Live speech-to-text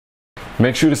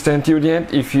Make sure to stand till the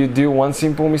end. If you do one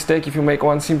simple mistake, if you make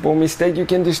one simple mistake, you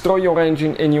can destroy your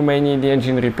engine and you may need the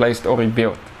engine replaced or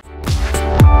rebuilt.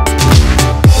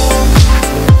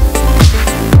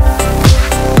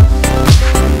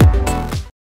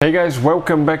 Hey guys,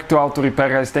 welcome back to Auto Repair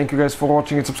guys. Thank you guys for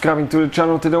watching and subscribing to the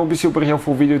channel. Today will be super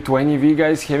helpful video to any of you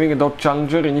guys having a Dodge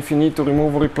Challenger, and if you need to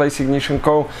remove or replace ignition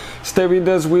coil, stay with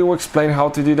us. We will explain how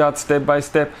to do that step by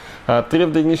step. 3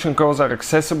 of the ignition coils are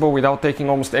accessible without taking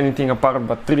almost anything apart,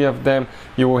 but 3 of them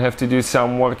you will have to do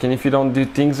some work, and if you don't do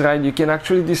things right, you can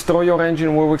actually destroy your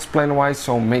engine. We'll explain why,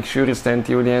 so make sure you stand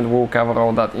till the end. We'll cover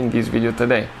all that in this video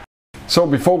today. So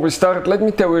before we start, let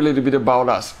me tell you a little bit about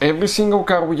us. Every single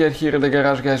car we get here at the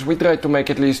garage guys, we try to make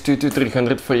at least 200 to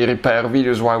 300 free repair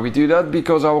videos. Why we do that?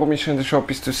 Because our mission in the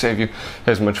shop is to save you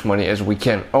as much money as we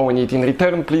can. All we need in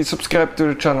return, please subscribe to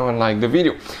the channel and like the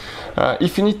video.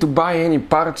 If you need to buy any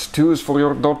parts, tools for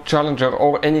your Dodge Challenger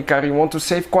or any car you want to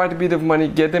save quite a bit of money,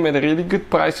 get them at a really good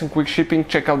price and quick shipping,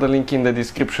 check out the link in the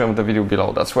description of the video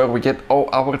below. That's where we get all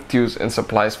our tools and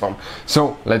supplies from.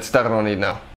 So let's start on it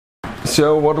now.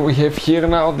 So what we have here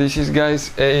now, this is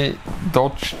guys a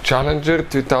Dodge Challenger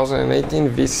 2018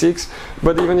 V6,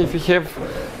 but even if you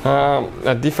have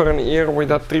a different year with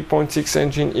that 3.6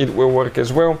 engine, it will work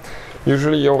as well.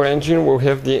 Usually your engine will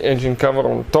have the engine cover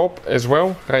on top as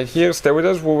well. Right here, stay with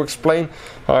us, we'll explain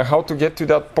how to get to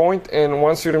that point, and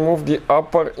once you remove the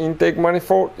upper intake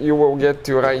manifold, you will get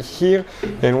to right here,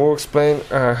 and we'll explain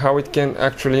how it can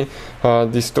actually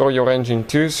destroy your engine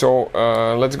too. So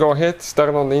let's go ahead,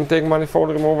 start on the intake manifold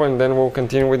removal, and then we'll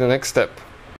continue with the next step.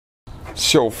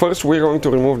 So first we're going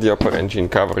to remove the upper engine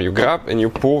cover. You grab and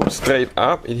you pull straight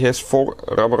up. It has 4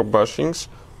 rubber bushings,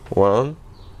 1,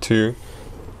 2,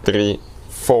 3,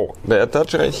 4. They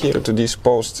attach right here to these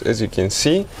posts, as you can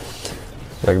see,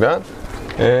 like that,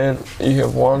 and you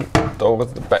have one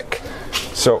towards the back,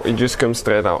 so it just comes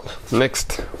straight out.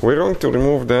 Next we're going to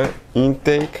remove the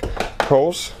intake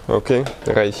hose. Okay,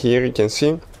 right here you can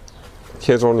see it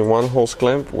has only one hose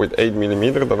clamp with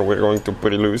 8mm that we're going to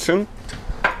pre-loosen,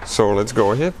 so let's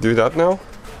go ahead, do that now.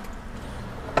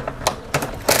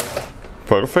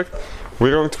 Perfect.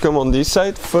 We're going to come on this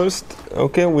side first.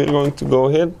 Okay, we're going to go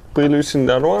ahead, pre-loosen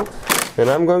that one,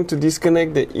 and I'm going to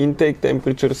disconnect the intake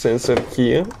temperature sensor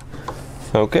here.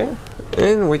 Okay,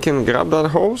 and we can grab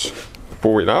that hose,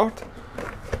 pull it out.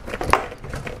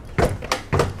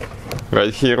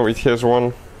 Right here it has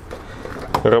one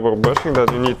rubber bushing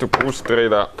that you need to pull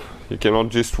straight up. You cannot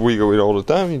just wiggle it all the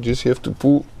time, you just have to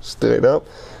pull straight up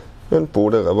and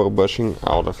pull the rubber bushing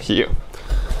out of here.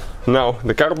 Now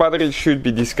the car battery should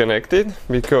be disconnected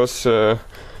because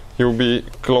you'll be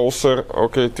closer,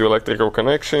 okay, to electrical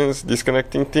connections,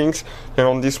 disconnecting things, and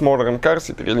on these modern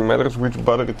cars it really matters which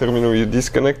battery terminal you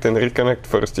disconnect and reconnect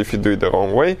first. If you do it the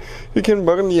wrong way, you can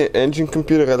burn the engine,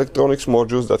 computer, electronics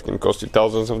modules that can cost you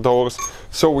thousands of dollars.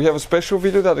 So we have a special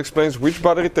video that explains which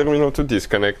battery terminal to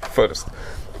disconnect first.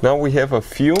 Now we have a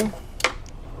few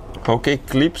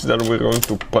clips that we're going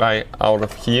to pry out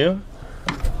of here.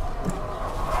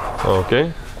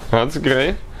 Okay, that's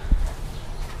great.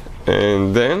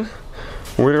 And then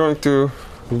we're going to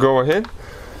go ahead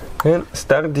and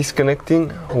start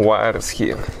disconnecting wires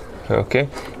here. Okay,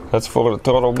 that's for the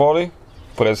throttle body.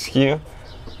 Press here.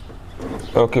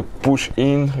 Okay, push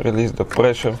in, release the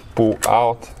pressure, pull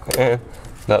out, and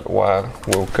that wire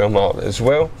will come out as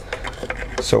well.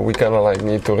 So we kind of like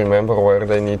need to remember where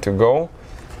they need to go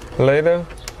later.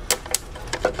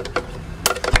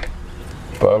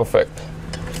 Perfect.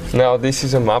 Now this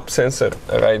is a map sensor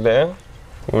right there.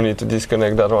 We need to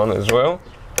disconnect that one as well.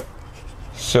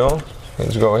 So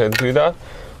let's go ahead and do that.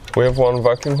 We have one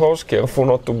vacuum hose. Careful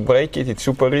not to break it. It's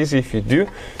super easy. If you do,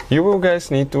 you will guys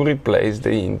need to replace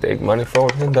the intake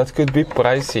manifold, and that could be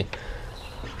pricey.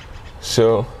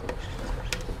 So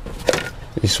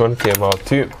this one came out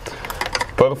too.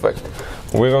 Perfect.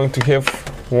 We're going to have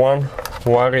one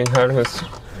wiring harness.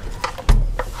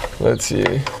 Let's see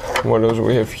what else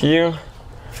we have here.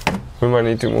 We might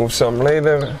need to move some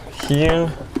later.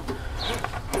 Here.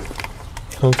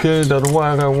 Okay, that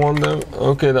wire, I wonder.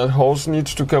 Okay, that hose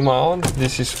needs to come out.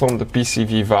 This is from the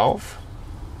PCV valve.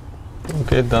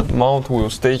 Okay, that mount will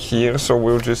stay here, so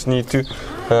we'll just need to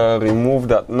remove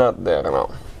that nut there now.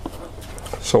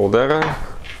 So there are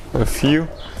a few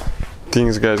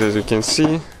things guys, as you can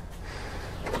see.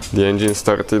 The engine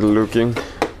started looking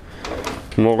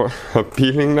more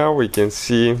appealing now. We can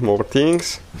see more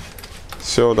things,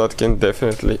 so that can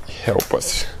definitely help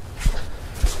us.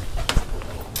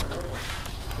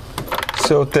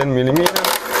 So 10mm,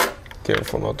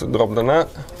 careful not to drop the nut.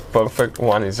 Perfect,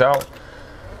 one is out.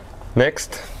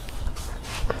 Next,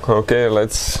 okay,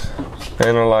 let's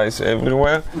analyze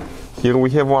everywhere. Here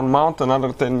we have one mount, another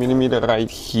 10mm right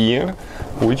here,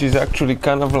 which is actually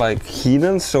kind of like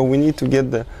hidden, so we need to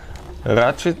get the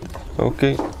ratchet.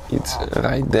 Okay, it's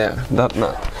right there, that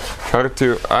nut. Hard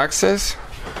to access,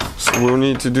 so we'll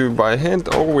need to do by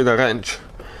hand or with a wrench.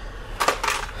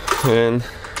 And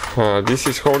this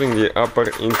is holding the upper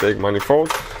intake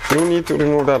manifold. You need to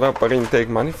remove that upper intake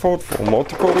manifold for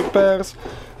multiple repairs.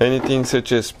 Anything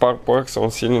such as spark plugs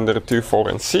on cylinder 2, 4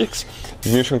 and 6,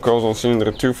 ignition coils on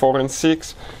cylinder 2, 4 and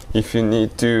 6, if you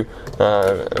need to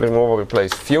remove or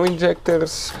replace fuel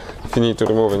injectors, if you need to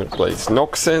remove and replace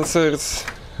NOx sensors,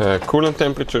 coolant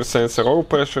temperature sensor, oil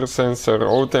pressure sensor,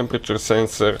 oil temperature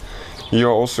sensor. You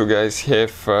also guys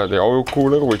have the oil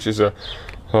cooler, which is a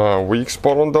weak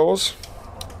spot on those.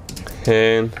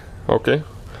 And okay,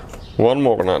 one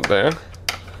more nut there.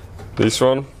 This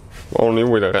one only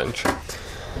with a wrench.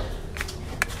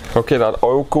 Okay, that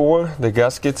oil cooler, the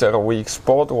gaskets are a weak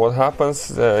spot. What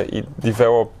happens? It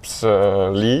develops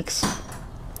leaks.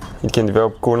 It can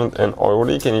develop coolant and oil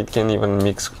leak, and it can even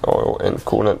mix oil and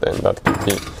coolant, and that could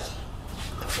be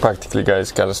practically,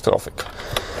 guys, catastrophic.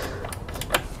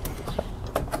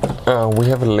 We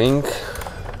have a link,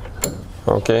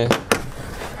 okay,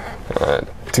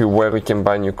 to where we can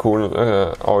buy new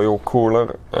oil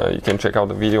cooler. You can check out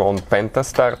the video on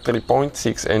Pentastar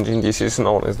 3.6 engine. This is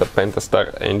known as the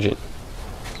Pentastar engine.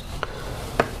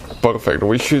 Perfect,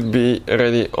 we should be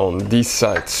ready on this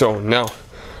side. So now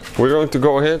we're going to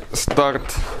go ahead, start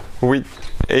with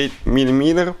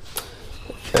 8mm,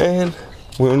 and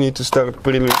we'll need to start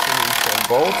pre-loosening some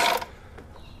bolts.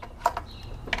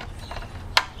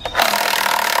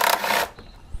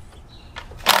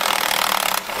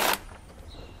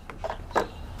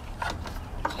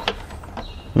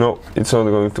 No, it's not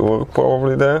going to work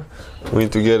probably there. We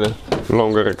need to get a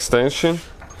longer extension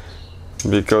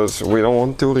because we don't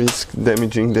want to risk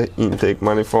damaging the intake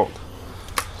manifold.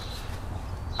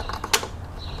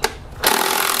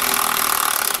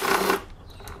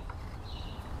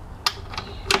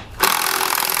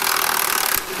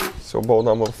 So bolt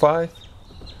number 5,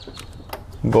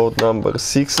 bolt number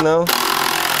 6 now.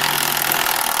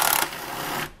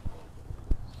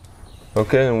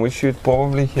 Okay, and we should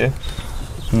probably have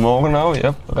more now,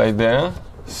 yep, right there,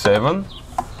 7.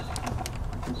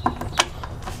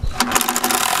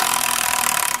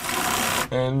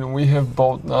 And we have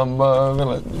bolt number,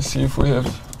 let me see if we have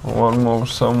one more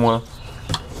somewhere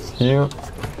here.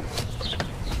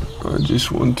 I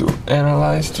just want to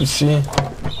analyze to see.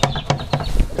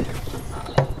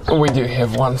 We do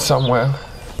have one somewhere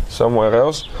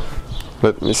else.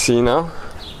 Let me see now.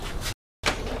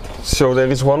 So there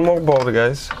is one more bolt,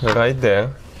 guys, right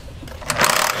there.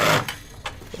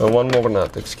 One more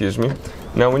nut, excuse me.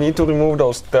 Now we need to remove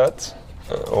those studs,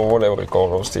 or whatever we call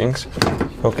those things.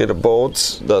 Okay, the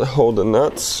bolts that hold the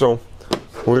nuts. So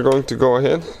we're going to go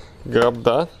ahead, grab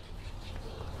that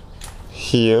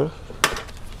here.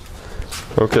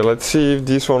 Okay, let's see if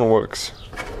this one works.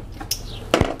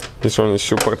 This one is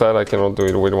super tight, I cannot do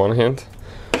it with one hand.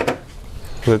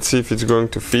 Let's see if it's going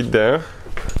to fit there.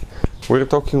 We're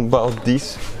talking about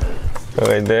this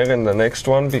right there and the next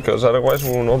one, because otherwise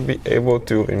we will not be able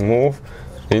to remove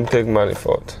the intake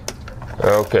manifold.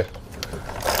 Okay.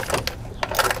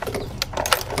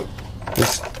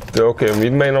 Okay,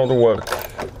 it may not work.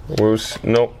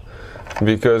 No,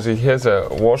 because it has a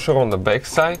washer on the back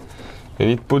side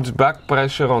and it puts back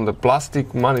pressure on the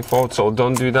plastic manifold, so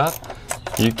don't do that.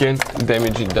 You can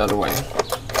damage it that way.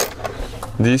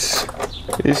 This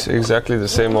is exactly the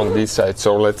same on this side,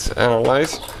 so let's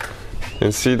analyze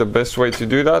and see. The best way to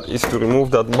do that is to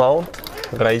remove that mount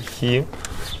right here.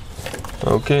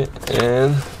 Okay,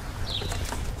 and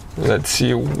let's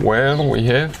see where we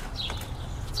have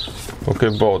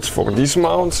bolts for these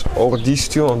mounts or these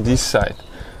two on this side.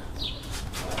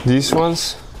 These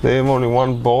ones, they have only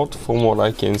one bolt from what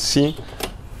I can see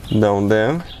down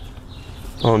there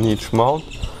on each mount.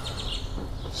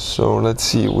 So let's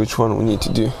see which one we need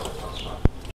to do.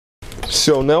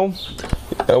 So now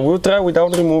we'll try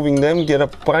without removing them, get a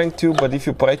pry tube, but if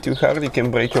you pry too hard you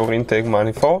can break your intake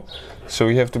manifold, so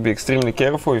you have to be extremely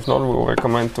careful. If not, we will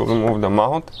recommend to remove the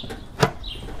mount.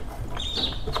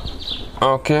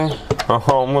 Okay,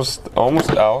 almost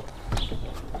out,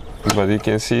 but you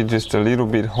can see just a little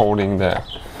bit holding there.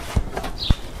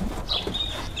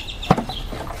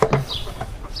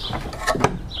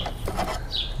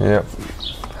 Yep,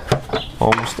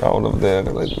 almost out of there.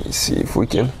 Let me see if we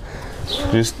can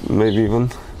just maybe even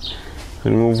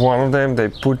remove one of them. They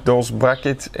put those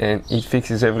brackets and it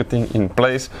fixes everything in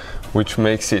place, which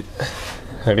makes it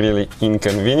really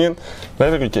inconvenient.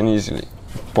 Later you can easily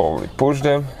probably push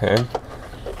them and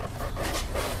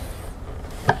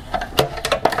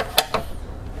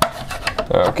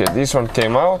Okay, this one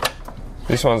came out,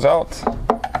 this one's out,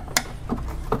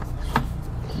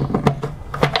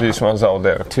 this one's out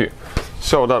there too.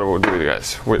 So that will do it,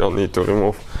 guys. We don't need to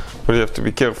remove, but you have to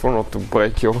be careful not to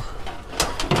break your...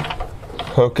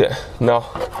 Okay, now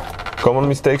common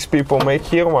mistakes people make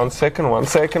here. 1 second, 1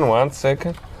 second, 1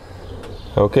 second.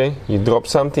 Okay, you drop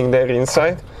something there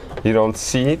inside, you don't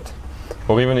see it,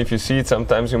 or even if you see it,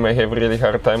 sometimes you may have a really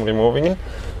hard time removing it.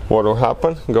 What will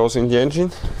happen? Goes in the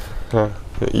engine,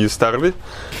 you start it,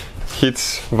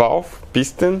 hits valve,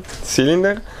 piston,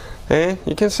 cylinder, and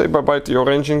you can say bye bye to your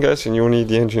engine, guys, and you need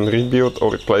the engine rebuilt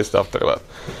or replaced after that.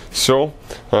 So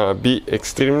be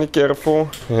extremely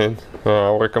careful, and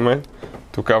I recommend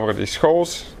to cover these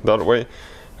holes. That way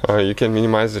you can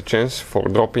minimize the chance for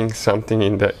dropping something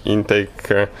in the intake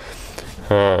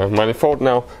manifold.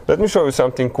 Now let me show you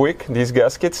something quick. These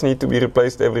gaskets need to be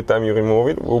replaced every time you remove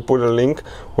it. We'll put a link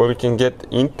where you can get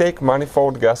intake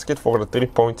manifold gasket for the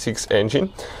 3.6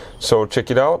 engine, so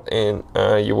check it out, and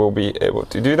you will be able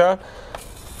to do that,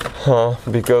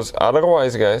 because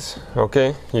otherwise, guys,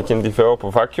 okay, you can develop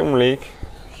a vacuum leak,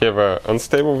 have an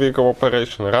unstable vehicle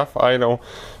operation, rough idle,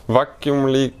 vacuum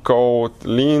leak code,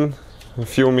 lean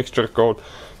fuel mixture code,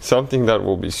 something that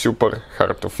will be super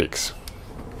hard to fix.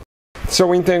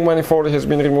 So intake manifold has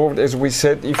been removed. As we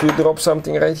said, if you drop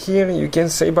something right here, you can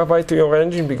say bye bye to your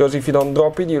engine, because if you don't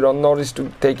drop it, you don't notice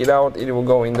to take it out, it will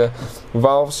go in the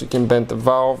valves. You can bend the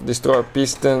valve, destroy a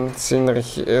piston,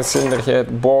 cylinder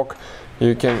head, block.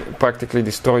 You can practically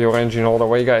destroy your engine all the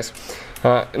way, guys.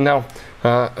 Now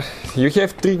you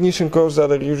have 3 ignition coils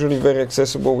that are usually very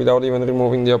accessible without even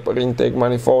removing the upper intake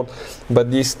manifold, but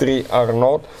these 3 are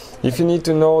not. If you need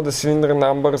to know the cylinder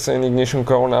numbers and ignition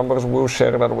coil numbers, we'll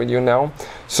share that with you now.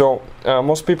 So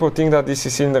most people think that this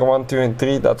is cylinder 1, 2 and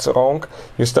 3. That's wrong.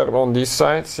 You start on this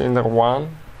side, cylinder 1,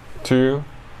 2,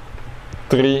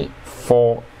 3,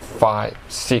 4, 5,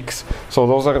 6. So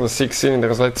those are the 6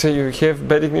 cylinders. Let's say you have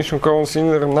bad ignition coil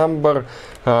cylinder number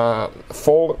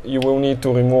 4, you will need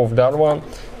to remove that one.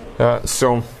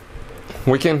 So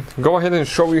we can go ahead and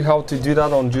show you how to do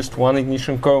that on just one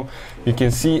ignition coil. You can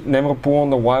see, never pull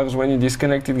on the wires when you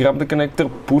disconnect it. Grab the connector,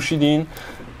 push it in,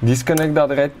 disconnect that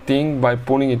red thing by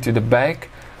pulling it to the back.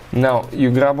 Now you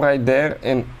grab right there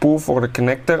and pull for the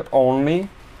connector only.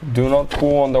 Do not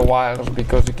pull on the wires,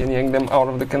 because you can yank them out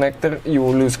of the connector, you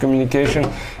will lose communication,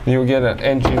 you'll get an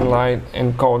engine light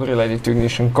and code related to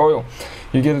ignition coil.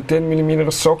 You get a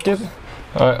 10mm socket,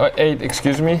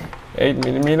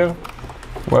 8mm.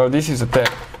 Well, this is a 10,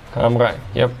 I'm right,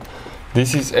 yep.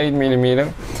 This is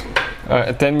 8mm,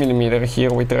 a 10mm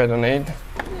here with red and 8,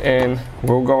 and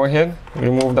we'll go ahead,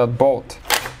 remove that bolt.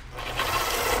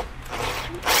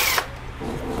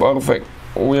 Perfect.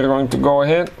 We're going to go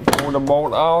ahead, pull the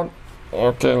bolt out.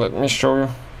 Okay, let me show you.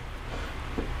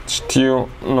 Still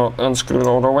not unscrewed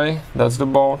all the way. That's the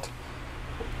bolt.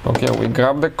 Okay, we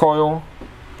grab the coil.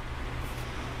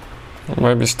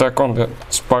 Maybe stuck on the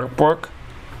spark plug,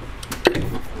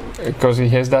 because it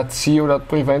has that seal that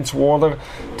prevents water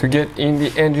to get in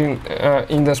the engine,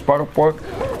 in the spark plug.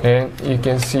 And you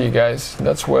can see, guys,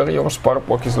 that's where your spark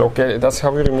plug is located. That's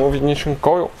how we remove ignition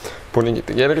coil. Putting it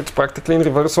together, it's practically in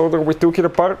reverse order. We took it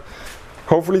apart.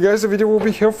 Hopefully, guys, the video will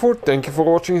be helpful. Thank you for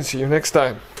watching and see you next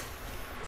time.